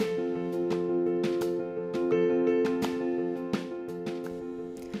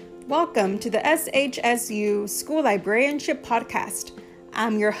Welcome to the SHSU School Librarianship Podcast.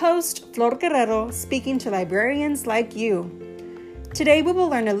 I'm your host, Flor Guerrero, speaking to librarians like you. Today we will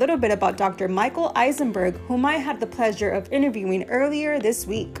learn a little bit about Dr. Michael Eisenberg, whom I had the pleasure of interviewing earlier this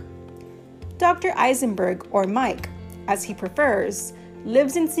week. Dr. Eisenberg, or Mike, as he prefers,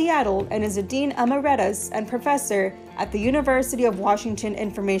 lives in Seattle and is a Dean Emeritus and Professor at the University of Washington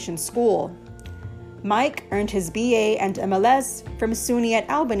Information School. Mike earned his BA and MLS from SUNY at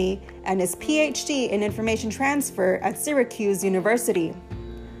Albany and his PhD in Information Transfer at Syracuse University.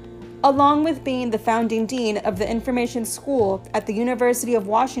 Along with being the founding dean of the Information School at the University of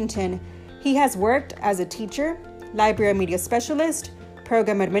Washington, he has worked as a teacher, library media specialist,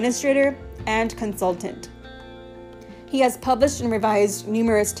 program administrator, and consultant. He has published and revised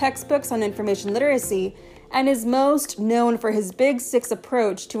numerous textbooks on information literacy and is most known for his Big Six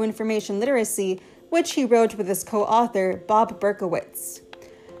approach to information literacy, which he wrote with his co-author, Bob Berkowitz.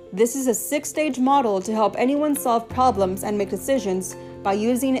 This is a 6-stage model to help anyone solve problems and make decisions by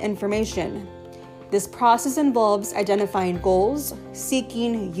using information. This process involves identifying goals,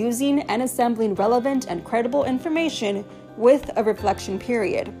 seeking, using, and assembling relevant and credible information with a reflection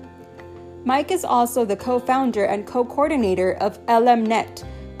period. Mike is also the co-founder and co-coordinator of LMNet,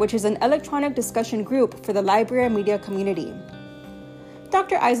 which is an electronic discussion group for the library and media community.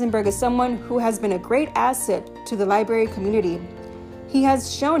 Dr. Eisenberg is someone who has been a great asset to the library community. He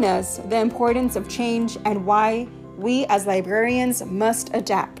has shown us the importance of change and why we as librarians must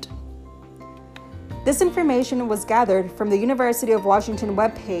adapt. This information was gathered from the University of Washington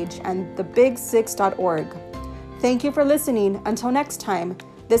webpage and thebig6.org. Thank you for listening. Until next time,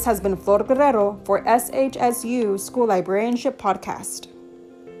 this has been Flor Guerrero for SHSU School Librarianship Podcast.